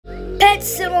Pet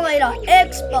Simulator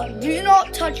X, but do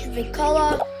not touch the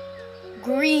color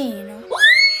green.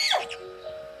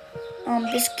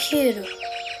 This kid.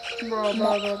 Bro.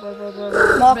 Burn.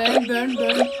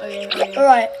 Okay.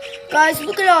 Alright, guys,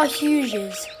 look at our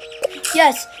huges.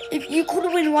 Yes, if you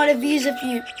could win one of these if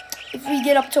we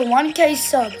get up to 1K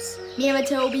subs. Me and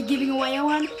Mateo will be giving away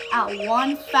one at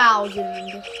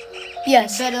 1,000.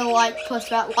 Yes. Better push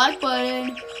that like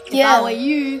button. Yeah. If I were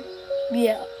you.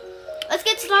 Yeah. Let's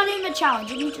get started in the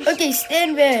challenge. Okay,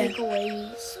 stand there. Take away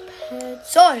these pets.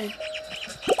 So,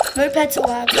 no pets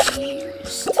allowed to be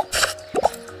used.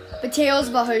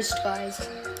 Mateo's the host, guys.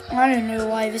 I don't know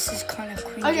why this is kind of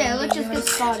creepy. Okay, let's just get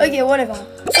started. Okay, whatever.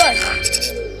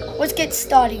 So, let's get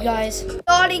started, guys.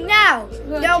 Starting now.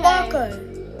 Okay. Now, Marco.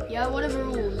 Yeah, what are the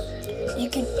rules?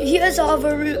 Here's the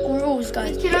other rules,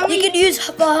 guys. You can use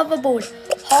the hoverboard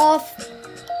half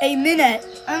a minute.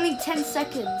 Only 10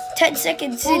 seconds. 10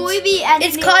 seconds. Will we be editing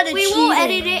it's kind of We cheating. will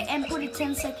edit it and put a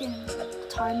 10-second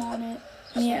time on it.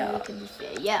 So Yeah. it can be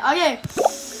fair. Yeah, okay.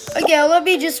 Okay, let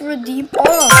me just redeem.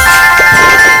 Oh.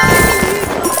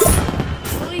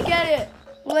 Will we get it?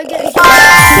 Will I get it?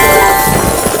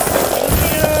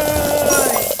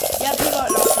 Yeah, people are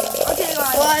laughing. Okay,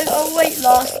 guys. Well, I'll wait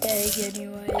last day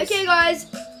anyway. Okay, guys.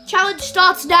 Challenge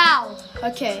starts now.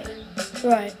 Okay.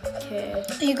 Right. Okay.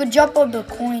 You could jump on the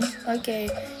coin. Okay.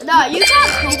 No, you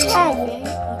can't take Oh. anything.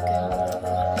 Okay.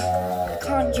 I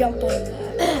can't jump on that.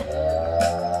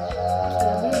 Okay,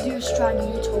 I'm gonna do a strat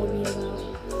you told me about.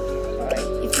 Alright.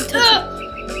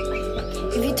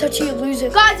 If you touch it, you lose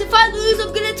it. Guys, if I lose,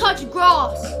 I'm gonna touch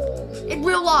grass. In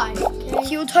real life. Okay.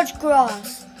 He'll touch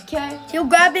grass. Okay. He'll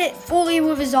grab it fully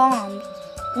with his arm.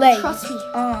 Legs. Trust me.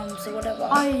 Arms or whatever.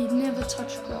 I never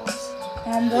touch grass.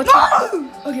 Watch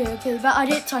Okay, but I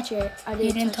didn't touch it. I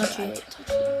didn't touch it.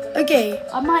 Okay.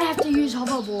 I might have to use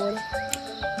hoverboard.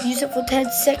 Use it for 10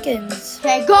 seconds.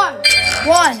 Okay, go!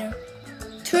 1,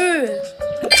 2, 3,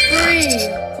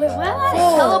 Wait, where did I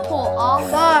 4, teleport? Oh,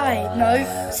 5,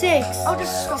 no, 6, I'll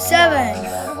just stop 7,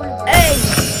 I don't wanna go. 8,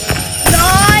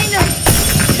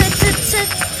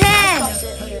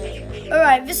 9, 10.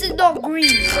 Alright, this is not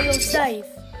green, so you're safe.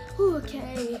 Ooh,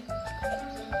 okay.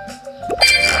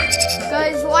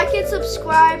 Guys, like and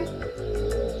subscribe.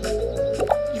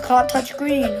 You can't touch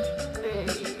green.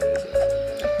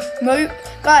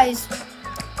 Guys,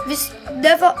 this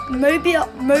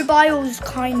mobile's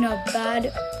kind of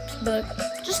bad, but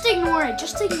Just ignore it.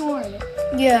 Just ignore it.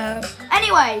 yeah,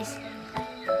 Anyways.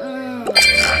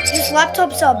 these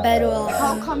laptops are better.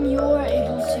 How come you're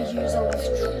able to use all this?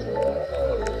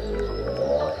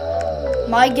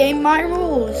 My game, my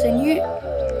rules, and you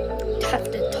have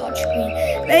to touch green.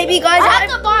 Maybe, guys, I have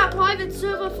to buy a private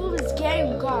server for this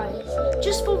game, guys.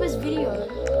 Just for this video.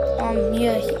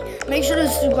 yeah. Make sure to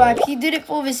subscribe. He did it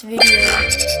for this video.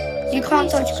 You can't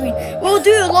touch green. We'll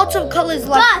do lots of colors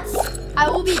like. But I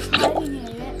will be playing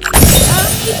it.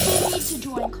 Only for me to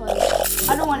join, cause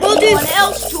I don't want anyone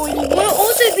else joining me. We'll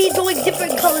also be doing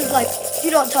different colors like do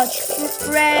not touch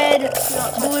red,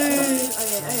 blue.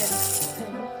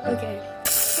 Okay.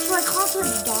 So I can't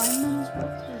touch diamonds. What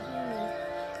the hell?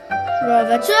 Bro,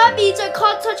 that's. So that means I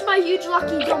can't touch my huge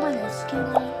lucky diamonds. Can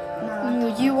I?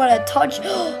 No. You want to touch?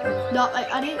 No,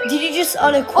 I didn't. Did you just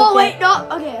unequip Oh it? wait, no.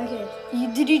 Okay.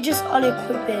 Did you just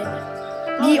unequip it?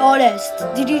 Be honest.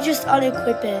 Did you just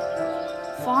unequip it?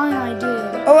 Fine, I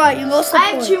did. Alright, you lost the I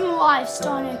have point. 2 more lives.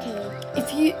 Darn, okay.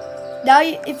 If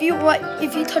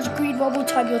you touch green one more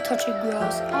time, you're touching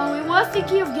grass. Oh, we were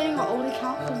thinking of getting an old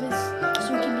account for this,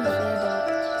 so we can be fair, but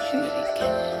Who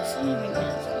cares?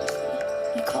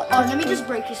 You can't. oh, let me just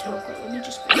break this real quick.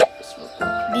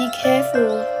 Be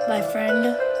careful, my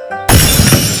friend.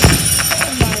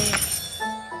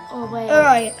 Oh wait.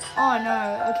 Alright, Oh no.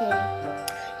 Okay.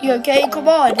 you okay? Come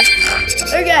on.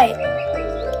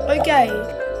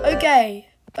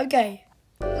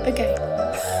 Okay.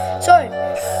 So,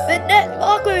 the next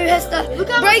Marco has to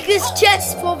break his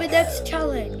chest for the next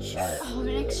challenge. Oh,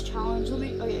 the next challenge. Let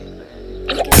me.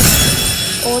 Okay.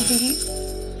 Or did you?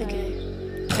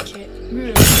 Okay. Touch it.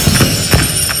 Okay.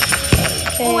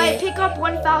 Oh wait, pick up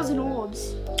 1,000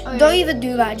 orbs. Okay. Don't even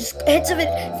do that. Just hit some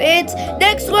fans.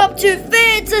 Next we're up to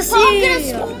fantasy. Oh, I'm gonna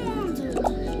spawn.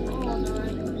 Oh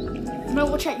no. I'm gonna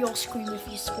watch at your screen if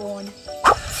you spawn.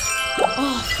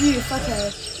 Oh, phew.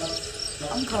 Okay.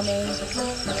 I'm coming.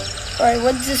 Alright,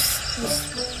 what's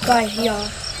this guy here?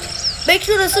 Make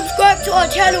sure to subscribe to our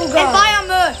channel, guys. And buy our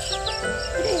merch.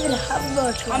 We don't even have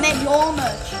merch. I meant your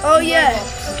merch. Oh yeah.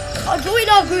 I'll join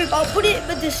our group. I'll put it in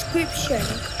the description.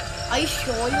 Are you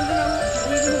sure you're gonna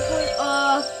put it?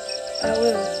 I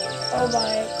will. Oh my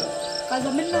god. Guys,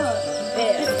 I'm in the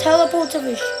Just teleport to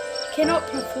the Cannot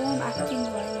perform acting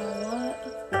right now. What?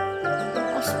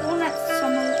 I'll spawn at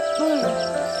summer. No.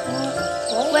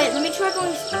 What? Wait, let me try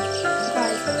going.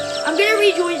 Guys, I'm gonna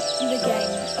rejoin the game.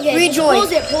 Okay, Rejoin.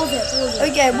 Pause it.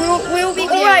 Okay, we'll be.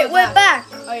 Okay, Alright, we're back.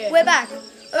 Oh, yeah. We're back. Guys,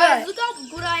 Alright. look how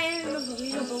good I am in the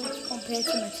leaderboard compared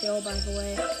to Mateo, by the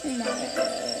way.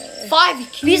 5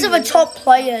 kills. These are the top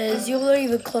players. You're not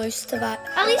even close to that.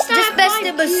 At least I Just have best 5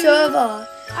 in the kills. server.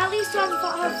 At least I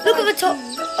have Look at the top.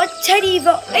 Teddy,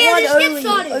 the yeah, one let's get only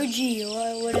started. OG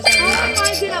or whatever. How am I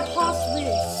gonna pass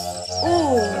this?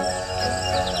 Ooh.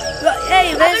 Hey,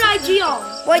 I there's have an idea.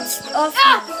 white off.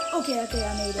 Ah! Okay, I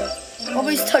made it.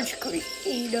 Almost touch green.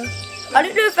 I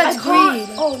don't know if that's I can't-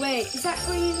 green. Oh wait, is that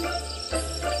green?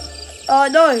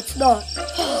 No, it's not.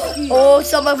 Oh,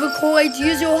 some other coins.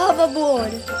 Use your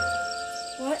hoverboard.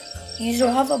 What? Use your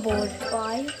hoverboard.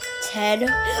 5. 10,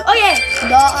 Oh yeah.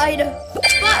 9,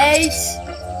 8,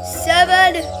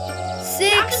 7,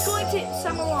 6. I'm just going to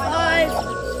Samurai. 5. Oh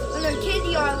no,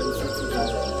 Candy Island since it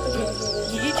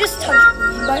doesn't. Did you just touch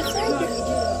green, my friend? No,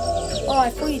 Oh, I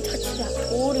thought you touched that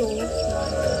portal.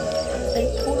 That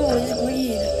portal is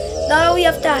green. Now we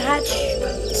have to hatch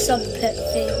some pet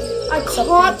thing. I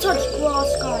can't touch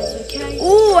grass, guys. Okay.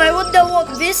 Ooh, I wonder what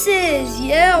this is.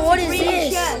 Yeah, what is Green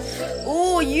this? chest.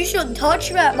 Ooh, you should touch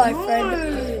that, my friend.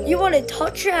 No. You want to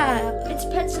touch that? It's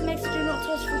Pets and X do not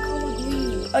touch for color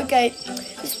green. Okay.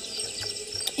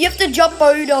 You have to jump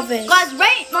over it. Guys,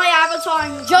 rate my avatar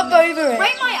in the Jump comments. over it.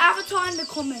 Rate my avatar in the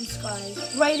comments, guys.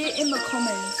 Rate it in the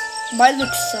comments. Mine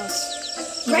looks sus.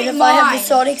 Even Rate if I have mine. the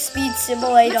Sonic Speed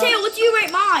Simulator. Mateo, what do you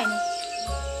rate mine?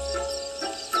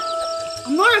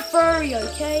 I'm not a furry,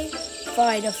 okay?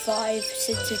 Fine, a 5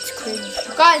 since it's cringe.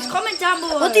 Guys, comment down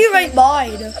below. What do you rate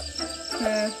mine?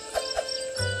 No.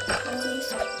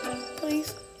 Please,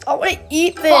 please. I want to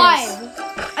eat this.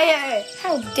 5. Hey.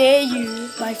 How dare you,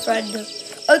 my friend?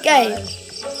 Okay.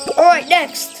 Alright,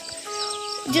 next.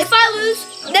 If I lose,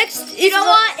 Next is you know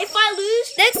what? If I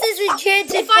lose, Next is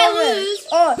Enchanted If I Forest. lose,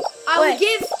 Oh, I will wait.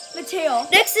 give Mateo.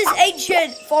 Next is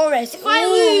Ancient Forest. If I Ooh,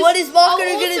 lose, what is Marco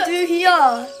I'll gonna also- do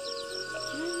here?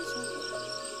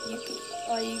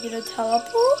 Are you gonna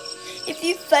teleport? If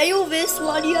you fail this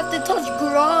one, you have to touch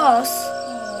grass.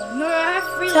 Oh, no, I have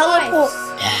 3 Teleport.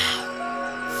 lives.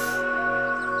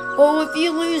 Well, if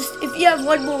you lose, if you have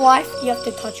one more life, you have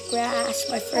to touch grass,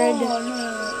 my friend. Oh,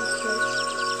 no.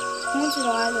 Haunted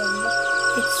Island.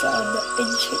 It's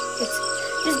ancient.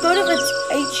 Just go to the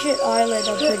ancient island.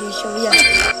 I'm pretty sure. Yeah.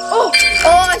 Oh,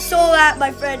 Oh, I saw that,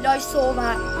 my friend. I saw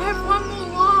that. I have 1 more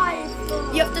life.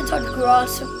 You have to touch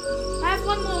grass. I have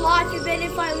 1 more life, and then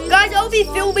if I lose... Guys, I'll be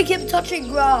filming him touching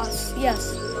grass.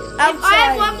 Yes. Outside. I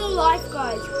have 1 more life,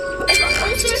 guys.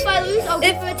 Also, if I lose, I'll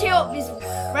give Mateo this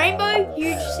rainbow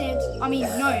huge Santa. I mean,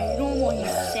 no, normal huge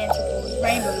Santa Claus.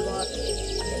 Rainbow, but...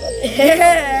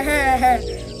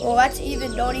 Well, that's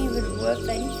even not even worth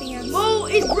anything else. Well,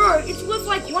 it's worth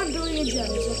like 1 billion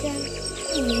gems, okay?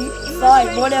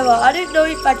 Fine, whatever. I don't know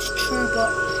if that's true, but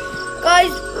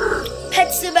guys,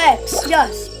 PetSimX,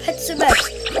 yes,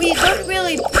 PetSimX. We don't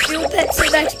really do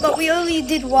PetSimX, but we only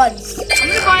did once. I'm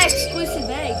gonna buy exclusive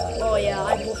eggs. Oh yeah,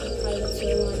 I bought the pilot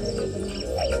too.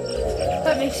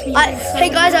 That makes me. Hey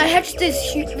guys, I hatched this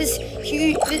huge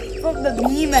from the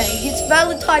meme egg. It's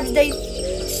Valentine's Day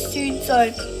soon,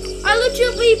 so I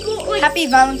literally bought like happy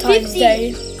Valentine's 50.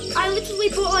 Day. I literally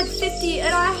bought like 50,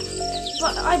 and I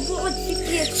bought like 50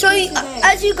 exclusive So eggs.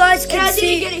 as you guys And can I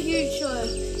see, didn't get a huge show.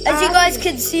 as you guys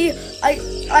can see, I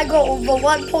got over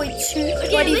 1.225.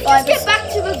 Okay, let's just get back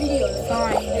to the video.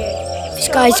 Fine. Yeah. This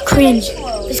So, guy's what's the cringe. next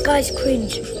one? This guy's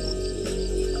cringe.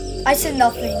 I said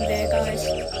nothing there, guys.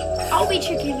 I'll be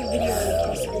checking the video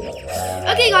in case then.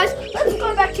 Okay, guys, let's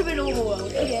go back to the normal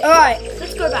world. Okay, Alright,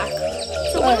 let's go back.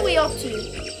 So what are we up to?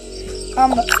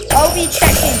 I'll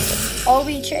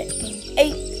be checking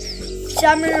 8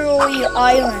 Samurai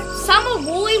Island.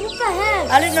 Samurai? What the heck?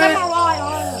 I don't know. Samurai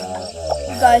Island.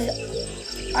 You guys,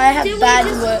 I have bad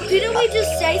work. Didn't we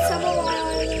just say Samurai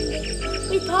Island?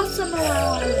 We passed Samurai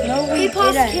Island. No, we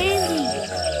passed didn't. Candy.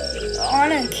 I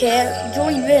don't care.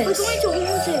 Join We're this. going to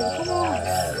Haunted. Come on.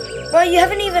 Bro, you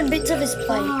haven't even been to this place.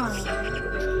 Fine.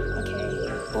 Okay.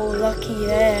 Oh, lucky,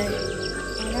 yeah. I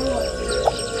know what.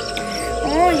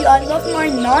 Oh, I love my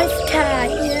knife cat,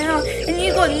 yeah. And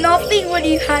you got nothing when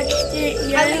you hatched it,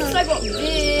 yeah. At least I got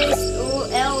this. Oh,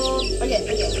 L. Okay.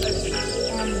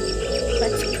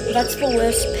 That's the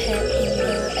worst pet in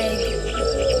the egg.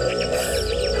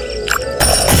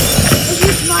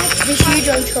 The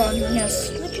Hugotron,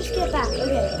 yes. Let's just get back.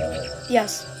 Okay.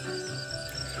 Yes.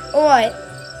 Alright.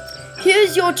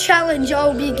 Here's your challenge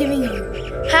I'll be giving you.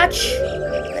 Hatch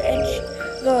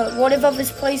whatever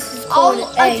this place is called. Do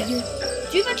Egg. you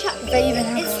have a They even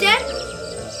have Instead,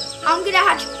 I'm gonna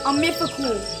hatch a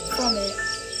mythical from it.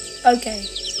 one. Okay.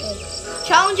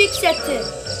 Challenge accepted.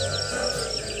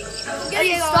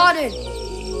 Getting started.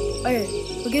 Okay,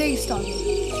 we're getting started.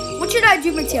 What should I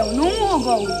do, Mateo? Normal or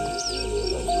gold?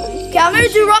 Okay, I'm gonna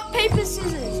do rock, paper,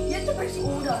 scissors. You have to press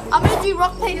order. I'm gonna do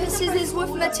rock, paper, scissors with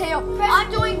Mateo. I'm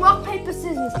doing rock, paper,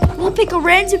 scissors. We'll pick a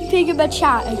random pig in the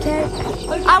chat, okay?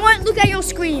 I won't look at your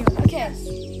screen. Okay.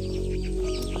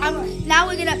 Now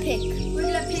we're gonna pick. We're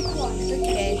gonna pick one.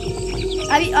 Okay.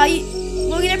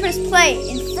 We're gonna press play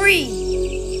in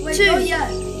 3, Wait, 2. not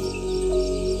yet.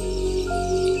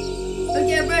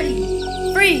 Okay, I'm ready.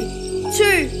 3,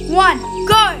 2, 1,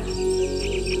 go!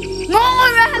 No,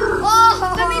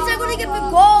 Oh, that means I'm gonna get the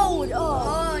gold.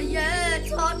 Oh yeah,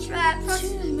 it's hot trap. Press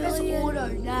million. order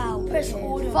now. Press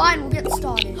order. Fine, we'll get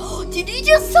started. Did you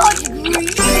just touch green?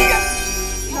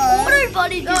 No. Order,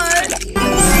 buddy. No.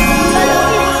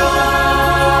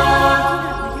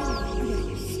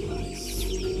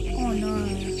 Oh no.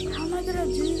 How am I gonna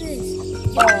do this?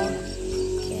 Oh.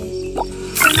 Okay. I'm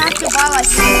gonna have to buy like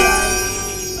this.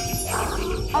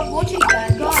 I'm watching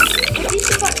that, guys. If you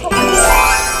see my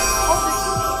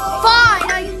Fine,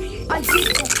 I did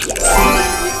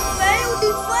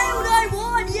You failed, I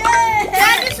won, yeah! Can I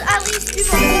just at least do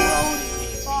my gold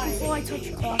before I touch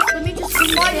grass? Let me just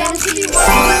finish fantasy.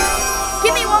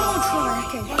 Give me one more try,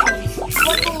 okay. It's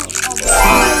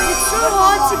so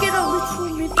hard to get a literal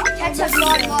myth. Cats have 9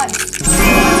 lives.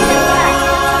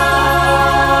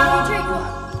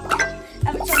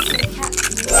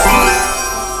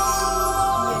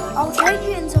 I'll change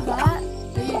it into that.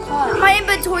 No, you can't. My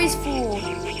inventory's full.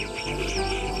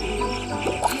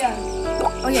 Yeah.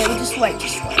 Okay, we'll just wait,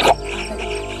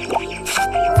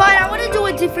 Fine, I want to do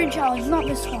a different challenge, not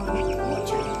this one.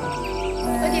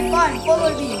 Okay, fine,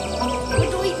 follow me.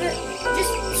 We're doing the.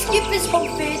 Just skip this whole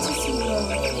fantasy world.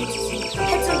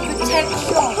 Head to protection.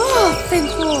 Oh, thank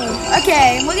Lord.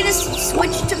 Okay, we're gonna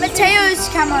switch to Mateo's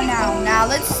camera now. Now,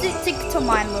 let's stick to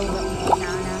mine a little bit more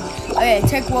now. Okay,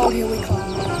 tech world, here we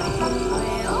come.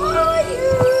 Where are you?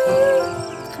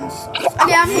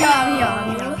 Okay, I'm here.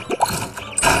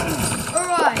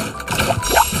 Alright.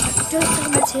 Don't tell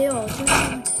Mateo.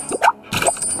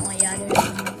 Oh yeah, there's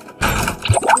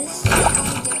this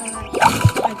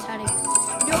Titanic.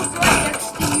 You're right next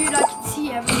to you and I can see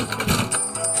everything.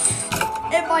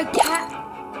 And my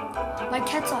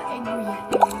cats are angry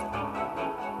at me.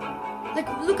 Like,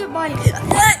 look at my...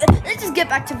 Let's just get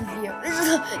back to the video.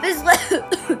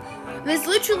 There's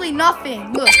literally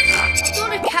nothing. Look, I'm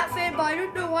not a cat fan, but I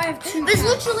don't know why I have 2 there's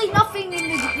cats. literally nothing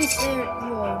in this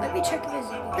world. Let me check if there's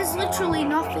any. There's literally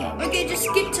nothing. Okay, just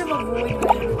skip to the void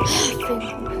realm.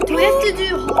 Do we have to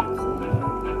do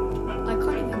hardcore? I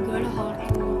can't even go to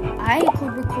hardcore. I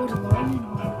could record alone in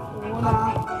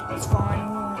hardcore. It's fine.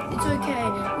 It's okay.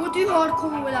 We'll do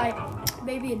hardcore with like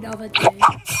maybe another day.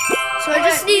 So I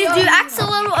just need to do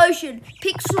Axolotl Ocean,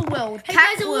 Pixel World, Hey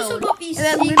Cat guys, I also World, got these and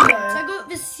then secrets. Limbo. I got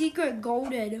the secret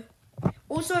golden.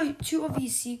 Also, 2 of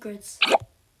these secrets.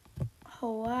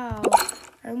 Oh wow,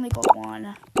 I only got one.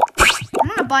 I'm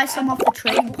gonna buy some off the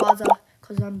trading plaza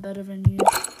because I'm better than you. No,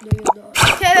 you're not.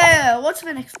 Okay, what's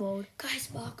the next world? Guys,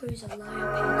 Marco's a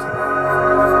liar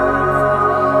painter. I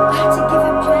had to give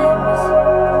him gems.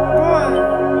 Bro,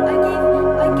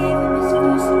 I gave him his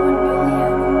first 1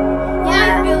 billion.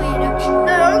 5 billion actually.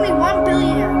 no, only 1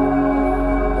 billion.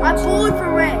 I bought the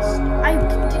rest. I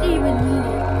didn't even need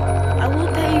it. I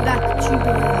will pay you back 2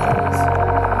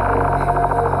 billion.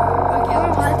 Okay,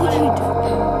 Why did you do?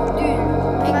 Dude,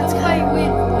 That's that's my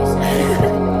weird voice.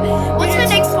 What's the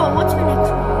next one? What's the next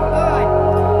one? Alright.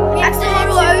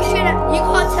 Axolotl Ocean. You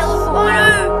can't teleport. Oh no!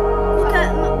 Look at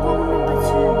world number 2.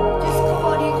 Just come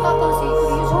on, you can't pass it. You can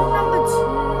use World one. number 2.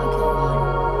 Okay, fine.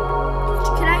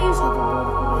 Can I use hoverboard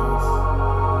for this?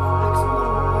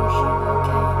 Axolotl Ocean,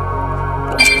 okay.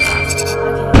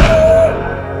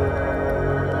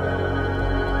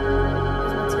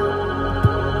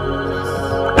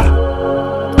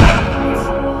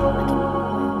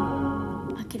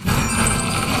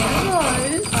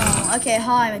 Okay,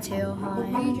 hi Mateo, What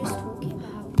hi. were you just talking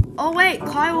about? Oh wait,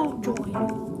 Kyle joined.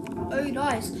 Oh,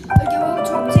 nice. Okay, we'll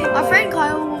talk to him. Our friend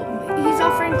Kyle, he's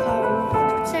our friend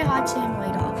Kyle. Say hi to him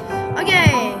later.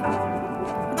 Okay,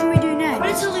 what do we do I'm gonna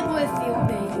next? tell him we're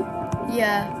filming.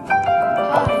 Yeah,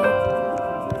 Hi.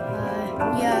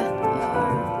 yeah.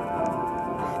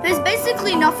 There's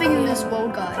basically nothing in this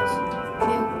world, guys.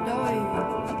 No.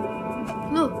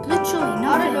 Look, literally I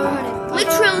nothing. don't know how to...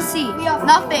 Literally We are-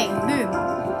 nothing. Boom.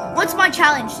 What's my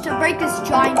challenge? To break this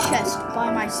giant chest by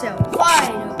myself.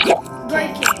 Fine.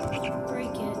 Break it.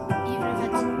 Break it. Even if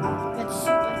it's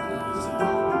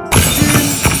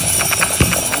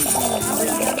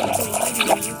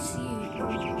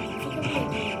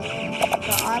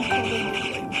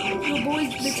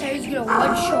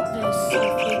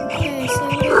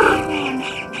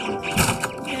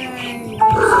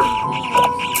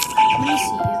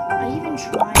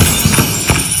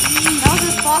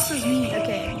grass is me.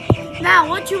 Okay. Now,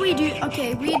 what do we do?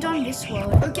 Okay, we're done this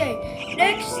world. Okay,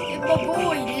 next in the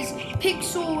void is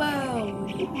Pixel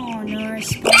World. Oh no,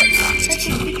 That's a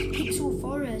big pixel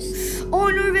forest. oh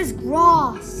no, there's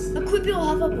grass. Equip your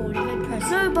hoverboard and then press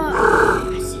it. No, but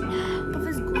Press it now. but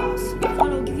there's grass.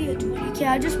 Fine, I'll give you a 20. Okay,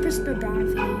 I just pressed the brown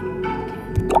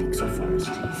thingy. Okay, pixel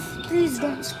forest. Please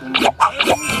don't spawn. I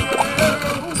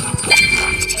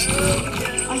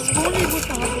spawned it with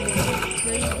the hoverboard.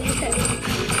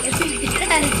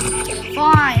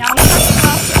 Fine, I'll touch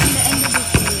grass at the end of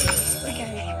this video.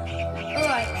 Okay.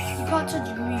 Alright, you can't touch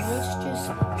green. Let's just...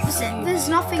 There's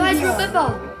nothing Guys, here. remember,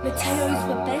 Mateo is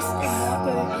the best and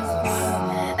Marco is the...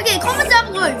 Okay, comment down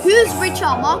below. Who's richer,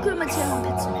 Marco, Mateo, and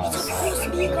It's Petsonix? of course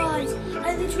me, guys. I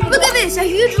literally... Look at this, a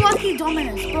huge lucky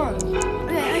dominus, bro.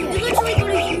 Okay, You okay. literally got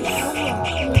a huge number.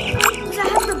 Because I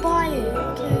have to buy it,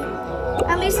 okay?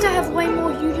 At least I have way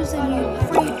more huges than you.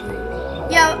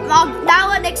 Yeah, now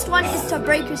our next one is to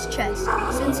break his chest.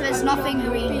 Since there's nothing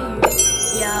green.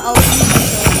 Yeah, I'll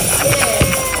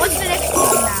yeah. What's the next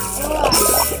one now?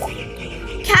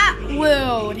 Cat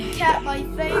World. Cat, my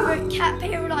favorite. Cat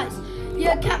Paradise.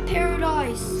 Yeah, Cat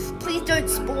Paradise. Please don't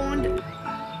spawn.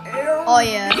 Oh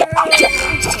yeah.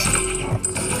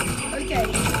 Okay.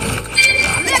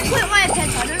 I'm gonna quit my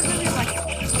pets. I don't really like it.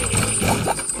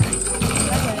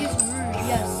 It's rude.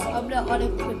 Yes, I'm gonna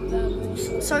unequip them.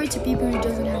 Sorry to people who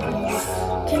doesn't have noodles.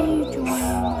 Can you join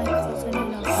my cousin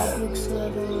in a public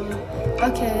server?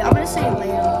 Okay, I'm gonna say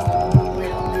later.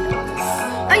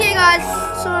 Okay guys,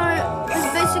 so it's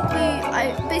I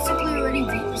basically already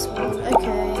beat this one.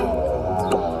 Okay.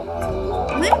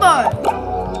 Limbo!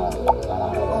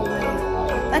 Oh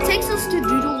wait. That takes us to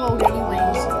Doodle World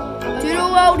anyways.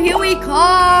 Doodle World, here we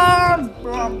come!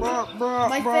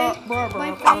 My favorite.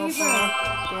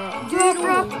 You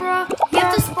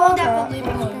have to spawn at the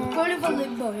limbo. Go to the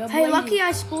limbo. Hey, lucky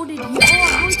I spawned it here. Oh,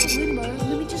 I'm going to limbo.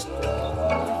 Let me just...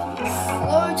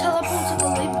 Hello, teleport to the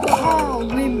limbo. Oh,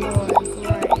 limbo.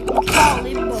 Great. Oh,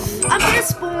 limbo. I'm gonna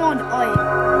spawn. Oh,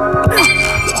 I'm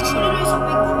gonna do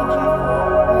something cringe.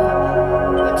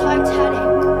 The Titanic.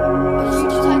 It's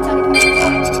just Titanic.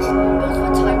 It was the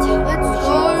Titanic. let's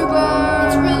go,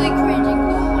 guys. It's really cringe.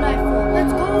 Ignore what I thought.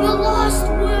 Let's go. The lost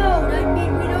world. I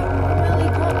mean, we don't really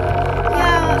got it.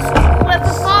 Yeah, but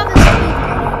the father's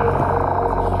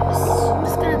Yes. I'm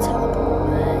just gonna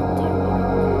teleport and do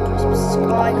press the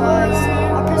sky, guys.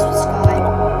 I'll press the sky.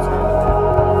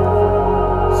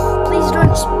 Please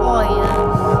don't spoil.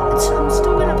 Yeah. I'm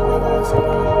still gonna play those.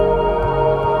 Okay.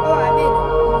 Oh, I'm in.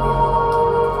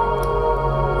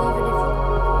 Even if...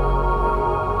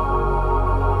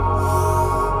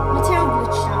 Material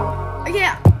glitched out. Okay,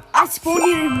 I spawned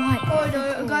it in white. Oh, no.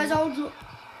 Guys, I'll draw...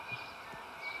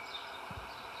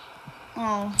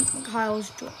 Oh, Kyle's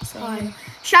dropped. So. Hi.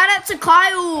 Shout out to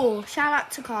Kyle. Shout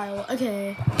out to Kyle.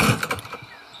 Okay.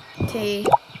 Okay,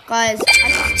 guys. I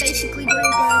just basically go to go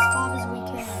as far as we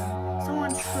can.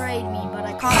 Someone trade me, but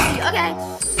I can't see. Okay.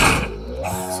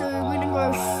 So we're gonna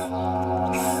go 4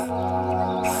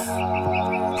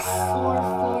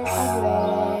 away.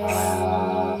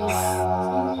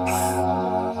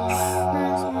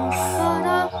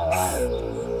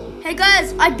 Hey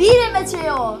guys, I beat it,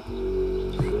 Mateo.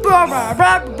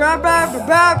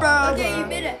 Okay, you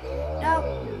made it. Now...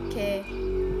 Okay.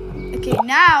 Okay,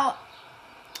 now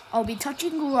I'll be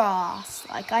touching grass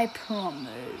like I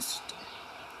promised.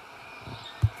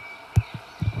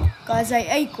 Guys, I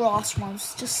ate grass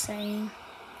once, just saying.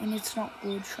 And it's not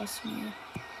good, trust me.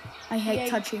 I hate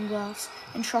touching grass.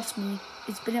 And trust me,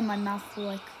 it's been in my mouth for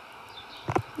like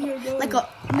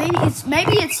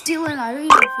maybe it's still in, I don't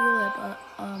even feel it, but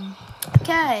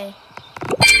okay.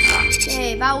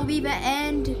 Okay, that will be the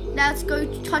end. Let's go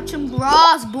touch some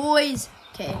grass, boys.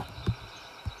 Okay.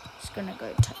 Just gonna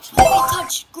go touch Let me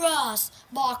touch grass.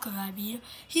 Marker, I mean.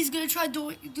 He's gonna try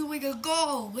doing a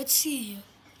goal. Let's see.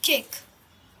 Kick.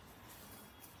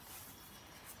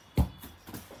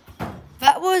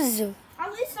 That was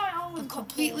At least I always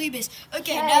completely missed.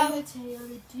 Okay, Hey, now...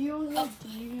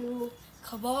 Mateo,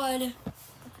 Come on.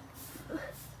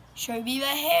 Show me the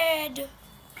head.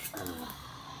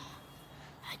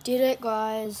 I did it,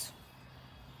 guys.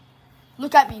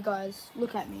 Look at me, guys.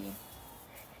 Look at me.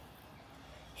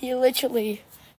 He literally